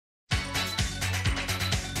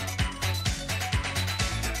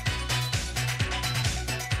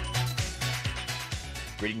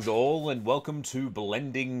Greetings all, and welcome to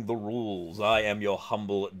Blending the Rules. I am your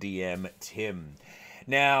humble DM, Tim.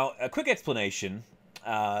 Now, a quick explanation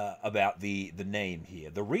about the name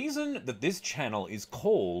here. The reason that this channel is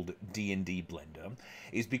called D&D Blender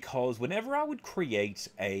is because whenever I would create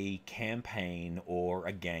a campaign or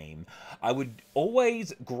a game, I would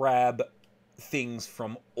always grab things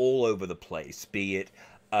from all over the place, be it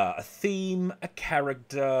a theme, a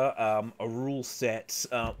character, a rule set,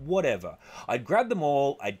 whatever. I'd grab them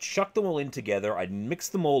all, I'd chuck them all in together, I'd mix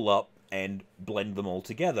them all up, and blend them all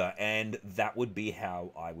together, and that would be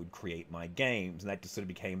how I would create my games, and that just sort of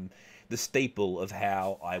became the staple of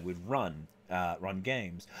how I would run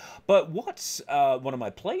games. But what one of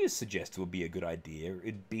my players suggested would be a good idea,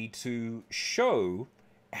 it'd be to show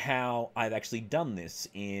how I've actually done this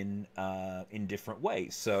in different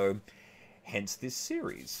ways. So hence this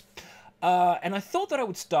series. And I thought that I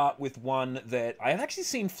would start with one that I've actually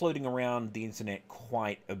seen floating around the internet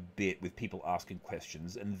quite a bit with people asking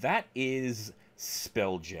questions, and that is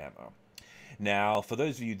Spelljammer. Now, for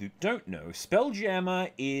those of you that don't know, Spelljammer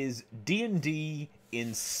is D&D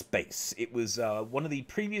in space. It was one of the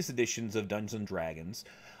previous editions of Dungeons & Dragons,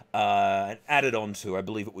 and added on to, I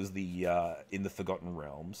believe it was the in the Forgotten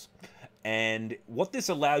Realms. And what this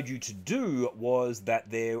allowed you to do was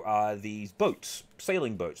that there are these boats,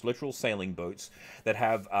 sailing boats, literal sailing boats, that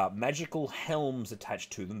have magical helms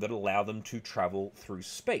attached to them that allow them to travel through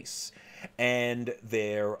space. And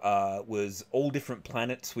there was all different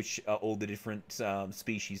planets, which all the different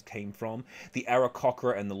species came from. The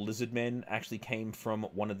Aarakocra and the Lizardmen actually came from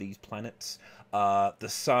one of these planets. The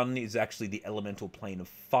sun is actually the elemental plane of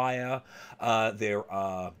fire. There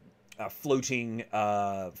are floating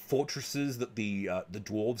fortresses that the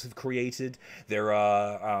dwarves have created. There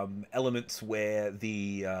are elements where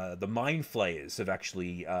the mind flayers have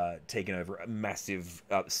actually taken over massive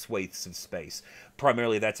swathes of space.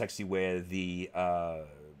 Primarily, that's actually where the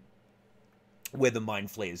mind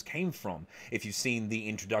flayers came from. If you've seen the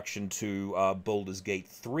introduction to Baldur's Gate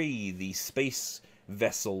 3, the space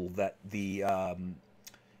vessel that the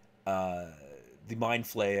Mind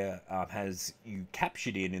Flayer has you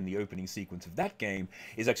captured in the opening sequence of that game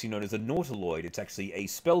is actually known as a Nautiloid. It's actually a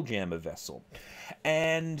Spelljammer vessel.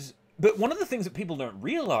 But one of the things that people don't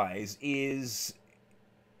realize is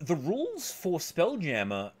the rules for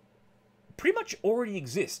Spelljammer pretty much already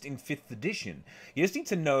exist in 5th edition. You just need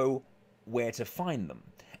to know where to find them.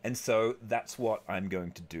 And so that's what I'm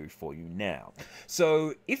going to do for you now.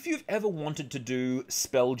 So if you've ever wanted to do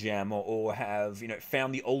Spelljammer or have,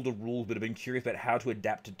 found the older rules but have been curious about how to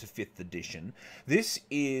adapt it to 5th edition, this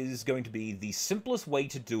is going to be the simplest way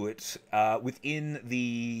to do it within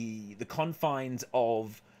the confines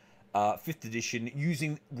of 5th edition,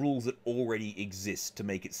 using rules that already exist to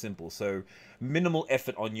make it simple. So minimal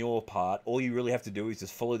effort on your part. All you really have to do is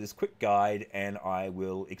just follow this quick guide, and I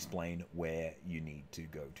will explain where you need to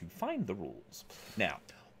go to find the rules. Now,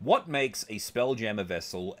 what makes a Spelljammer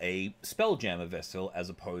vessel as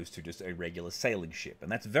opposed to just a regular sailing ship? And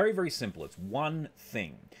that's very, very simple. It's one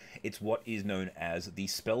thing. It's what is known as the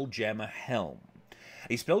Spelljammer helm.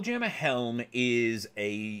 A Spelljammer helm is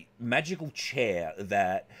a magical chair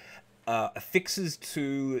that affixes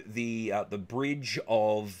to the bridge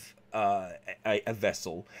of a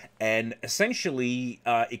vessel, and essentially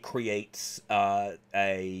it creates a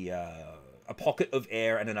pocket of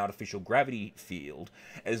air and an artificial gravity field,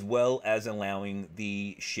 as well as allowing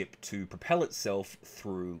the ship to propel itself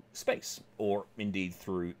through space, or indeed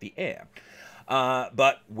through the air.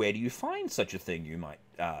 But where do you find such a thing, you might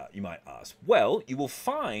ask? Well, you will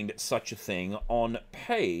find such a thing on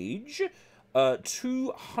page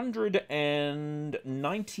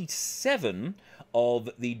 297 of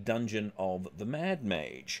the Dungeon of the Mad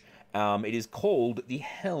Mage. It is called the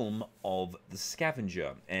Helm of the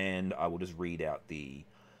Scavenger, and I will just read out the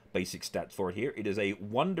basic stats for it here. It is a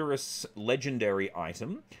wondrous legendary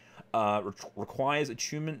item, requires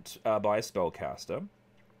attunement by a spellcaster.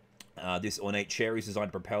 This ornate chair is designed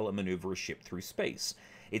to propel and maneuver a ship through space.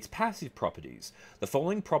 Its passive properties. The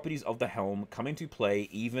following properties of the helm come into play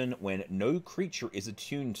even when no creature is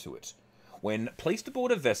attuned to it. When placed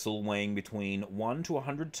aboard a vessel weighing between 1 to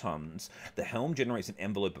 100 tons, the helm generates an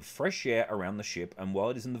envelope of fresh air around the ship and while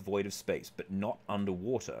it is in the void of space, but not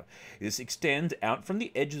underwater. This extends out from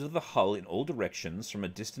the edges of the hull in all directions from a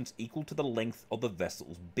distance equal to the length of the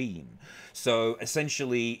vessel's beam. So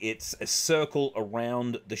essentially it's a circle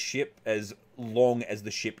around the ship as long as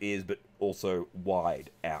the ship is, but also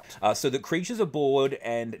wide out. So that creatures aboard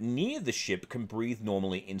and near the ship can breathe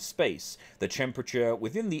normally in space. The temperature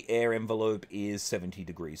within the air envelope is 70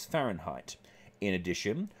 degrees Fahrenheit. In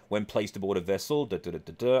addition, when placed aboard a vessel,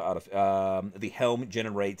 the helm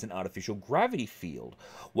generates an artificial gravity field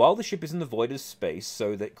while the ship is in the void of space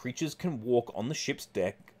so that creatures can walk on the ship's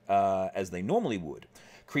deck as they normally would.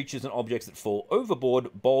 Creatures and objects that fall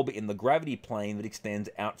overboard bob in the gravity plane that extends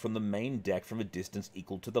out from the main deck from a distance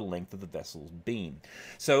equal to the length of the vessel's beam.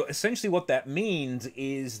 So essentially what that means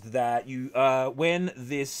is that when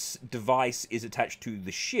this device is attached to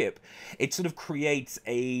the ship, it sort of creates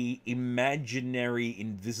a imaginary,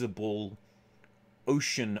 invisible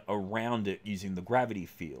ocean around it using the gravity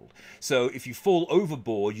field. So if you fall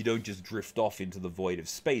overboard, you don't just drift off into the void of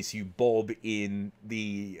space. You bob in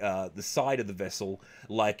the side of the vessel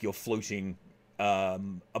like you're floating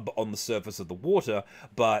on the surface of the water,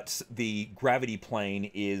 but the gravity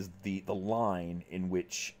plane is the line in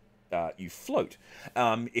which you float.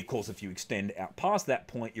 Of course, if you extend out past that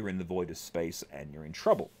point, you're in the void of space and you're in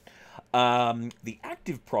trouble. The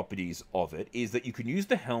active properties of it is that you can use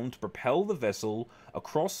the helm to propel the vessel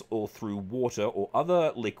across or through water or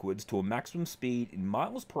other liquids to a maximum speed in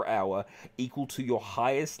miles per hour equal to your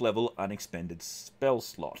highest level unexpended spell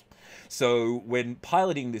slot. So when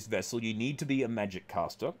piloting this vessel, you need to be a magic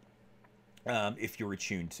caster. If you're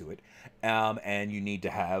attuned to it, and you need to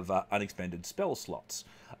have unexpended spell slots.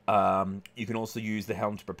 You can also use the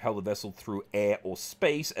helm to propel the vessel through air or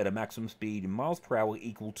space at a maximum speed in miles per hour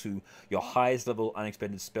equal to your highest level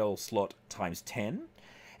unexpended spell slot times 10.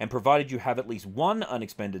 And provided you have at least one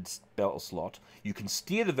unexpended spell slot, you can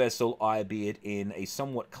steer the vessel, albeit in a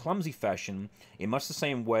somewhat clumsy fashion, in much the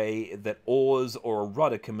same way that oars or a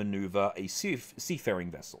rudder can maneuver a seafaring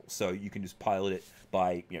vessel. So you can just pilot it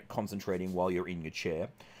by concentrating while you're in your chair.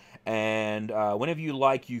 And whenever you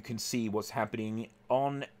like, you can see what's happening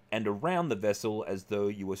on and around the vessel as though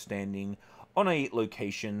you were standing on a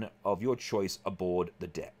location of your choice aboard the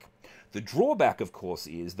deck. The drawback, of course,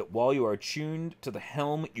 is that while you are attuned to the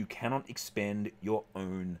helm, you cannot expend your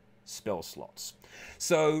own spell slots.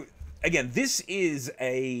 So, again, this is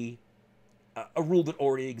a rule that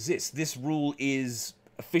already exists. This rule is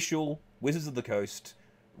official Wizards of the Coast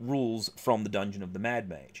rules from the Dungeon of the Mad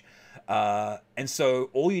Mage. And so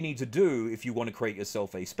all you need to do if you want to create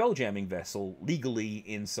yourself a spelljamming vessel legally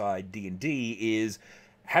inside D&D is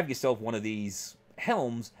have yourself one of these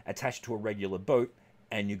helms attached to a regular boat,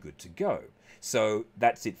 and you're good to go. So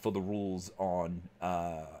that's it for the rules on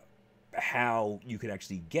how you can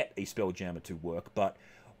actually get a Spelljammer to work. But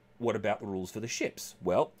what about the rules for the ships?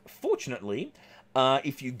 Well, fortunately,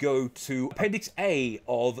 if you go to Appendix A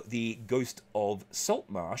of the Ghost of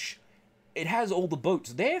Saltmarsh, it has all the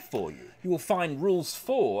boats there for you. You will find rules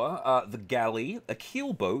for the galley, a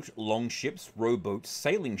keelboat, longships, rowboats,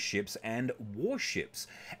 sailing ships, and warships,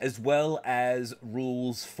 as well as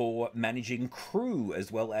rules for managing crew, as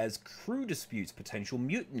well as crew disputes, potential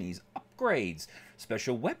mutinies, upgrades,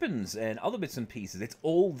 special weapons, and other bits and pieces. It's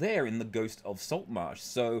all there in the Ghost of Saltmarsh,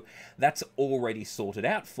 so that's already sorted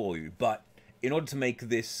out for you. But in order to make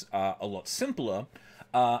this a lot simpler,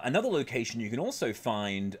 another location you can also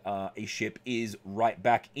find a ship is right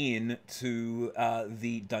back in to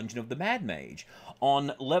the Dungeon of the Mad Mage.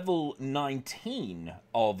 On level 19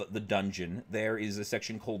 of the dungeon, there is a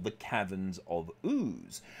section called the Caverns of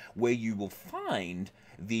Ooze, where you will find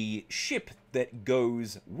the ship that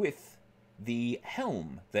goes with the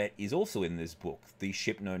helm that is also in this book, the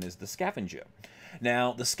ship known as the Scavenger.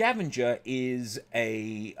 Now, the Scavenger is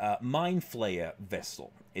a mind flayer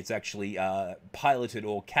vessel. It's actually piloted,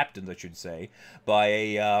 or captained, I should say, by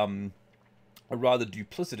a rather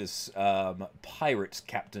duplicitous pirate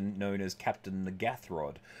captain known as Captain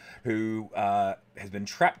Nagathrod, who has been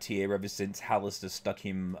trapped here ever since Hallister stuck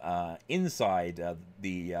him inside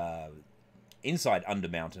inside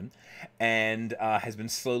Undermountain, and has been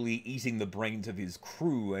slowly eating the brains of his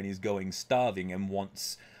crew and is going starving and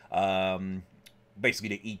wants basically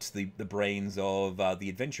to eat the brains of the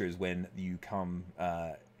adventurers when you come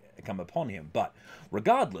upon him. But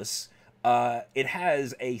regardless, it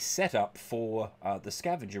has a setup for the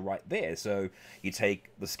Scavenger right there. So you take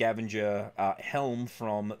the Scavenger helm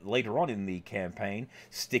from later on in the campaign,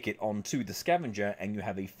 stick it onto the Scavenger, and you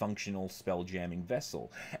have a functional spell-jamming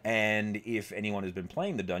vessel. And if anyone has been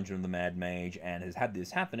playing the Dungeon of the Mad Mage and has had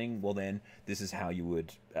this happening, well then, this is how you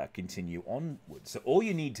would continue onward. So all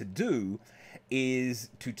you need to do is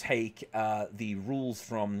to take the rules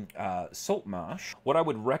from Saltmarsh. What I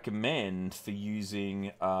would recommend for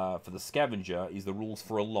using for the Scavenger is the rules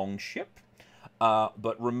for a long ship,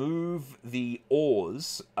 but remove the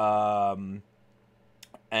oars and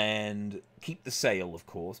keep the sail, of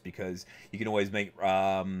course, because you can always make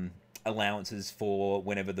allowances for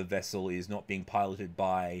whenever the vessel is not being piloted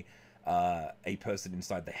by a person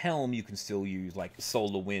inside the helm, you can still use like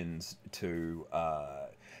solar winds to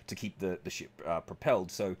keep the ship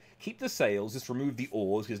propelled. So keep the sails, just remove the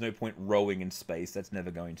oars. There's no point rowing in space. That's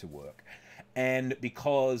never going to work. And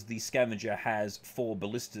because the scavenger has 4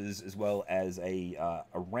 ballistas as well as a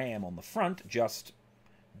ram on the front, just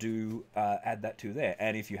do add that to there.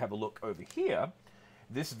 And if you have a look over here,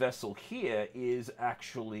 this vessel here is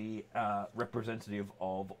actually representative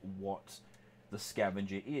of what the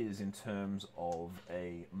scavenger is in terms of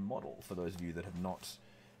a model. For those of you that have not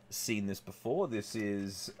seen this before, this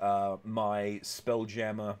is my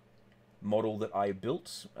Spelljammer model that I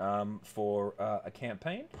built for a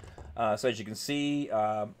campaign. So as you can see,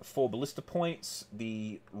 4 ballista points,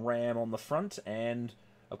 the ram on the front, and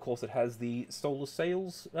of course it has the solar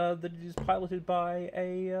sails that it is piloted by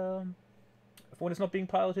a... for when it's not being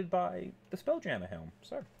piloted by the Spelljammer helm.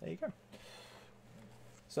 So there you go.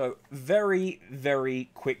 So very, very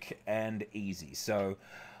quick and easy. So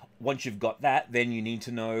once you've got that, then you need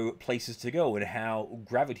to know places to go and how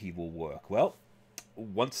gravity will work. Well,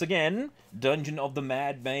 once again, Dungeon of the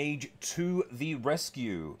Mad Mage to the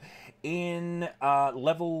rescue. On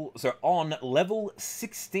level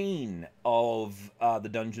 16 of the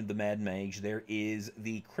Dungeon of the Mad Mage, there is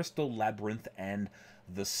the Crystal Labyrinth and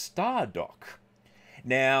the Star Dock.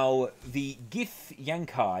 Now, the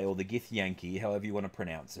Githyanki, or the Githyanki, however you want to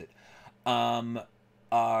pronounce it,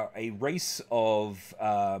 are a race of...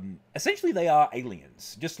 essentially, they are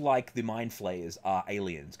aliens, just like the Mind Flayers are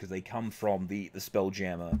aliens, because they come from the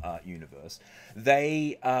Spelljammer universe.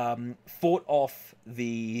 They fought off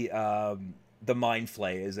the Mind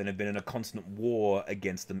Flayers and have been in a constant war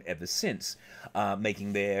against them ever since,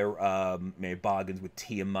 making their bargains with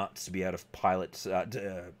Tiamat to be able to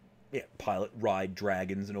pilot... ride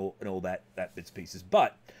dragons and all that bits and pieces.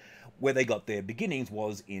 But where they got their beginnings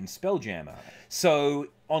was in Spelljammer. So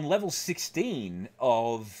on level 16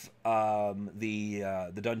 of the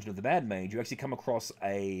Dungeon of the Mad Mage, you actually come across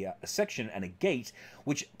a section and a gate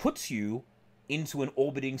which puts you into an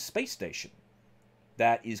orbiting space station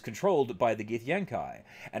that is controlled by the Githyanki,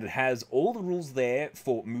 and it has all the rules there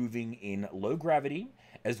for moving in low gravity,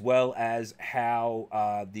 as well as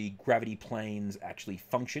how the gravity planes actually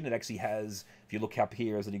function. It actually has, if you look up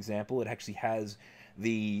here as an example, it actually has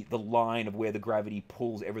the line of where the gravity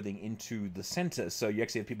pulls everything into the center. So you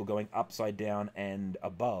actually have people going upside down and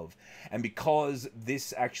above. And because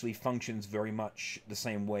this actually functions very much the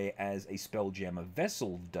same way as a Spelljammer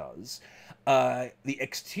vessel does, the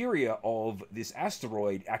exterior of this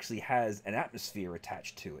asteroid actually has an atmosphere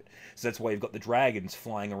attached to it. So that's why you've got the dragons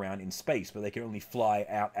flying around in space, but they can only fly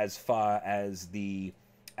out as far as the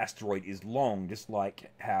asteroid is long, just like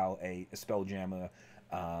how a Spelljammer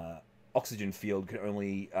oxygen field can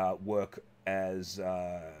only work as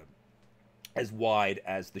wide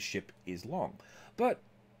as the ship is long. But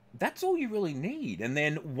that's all you really need. And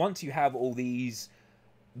then once you have all these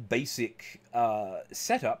basic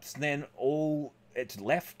setups, then all it's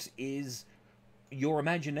left is your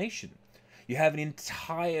imagination. You have an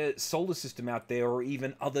entire solar system out there, or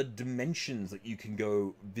even other dimensions that you can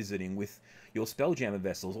go visiting with your Spelljammer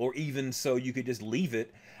vessels, or even so you could just leave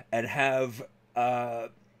it and have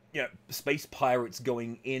space pirates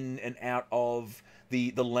going in and out of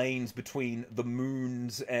the lanes between the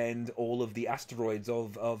moons and all of the asteroids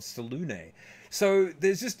of Selune. So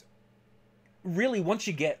there's just really, once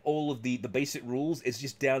you get all of the basic rules, it's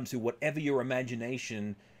just down to whatever your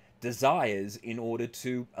imagination desires in order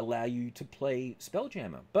to allow you to play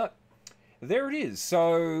Spelljammer. But there it is.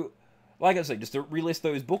 So, like I said, just to relist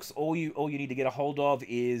those books, all you need to get a hold of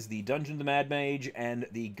is the Dungeon of the Mad Mage and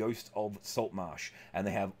the Ghost of Saltmarsh, and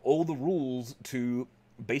they have all the rules to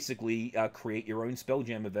basically create your own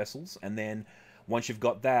Spelljammer vessels. And then once you've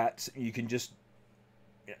got that, you can just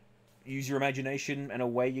use your imagination, and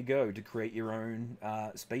away you go to create your own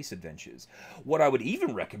space adventures. What I would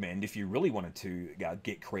even recommend, if you really wanted to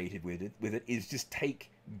get creative with it, is just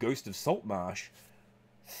take Ghost of Saltmarsh,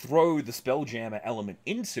 throw the Spelljammer element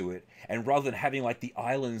into it, and rather than having like the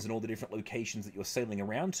islands and all the different locations that you're sailing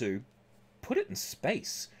around to, put it in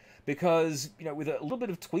space. Because, with a little bit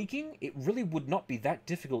of tweaking, it really would not be that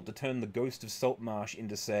difficult to turn the Ghost of Saltmarsh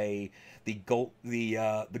into, say, the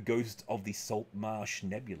Ghost of the Saltmarsh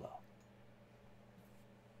Nebula.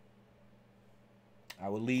 I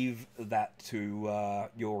will leave that to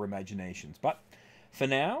your imaginations. But for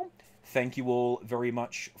now, thank you all very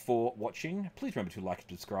much for watching. Please remember to like and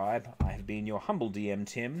subscribe. I have been your humble DM,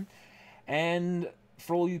 Tim. And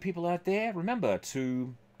for all you people out there, remember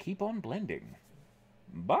to keep on blending.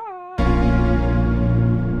 Bye!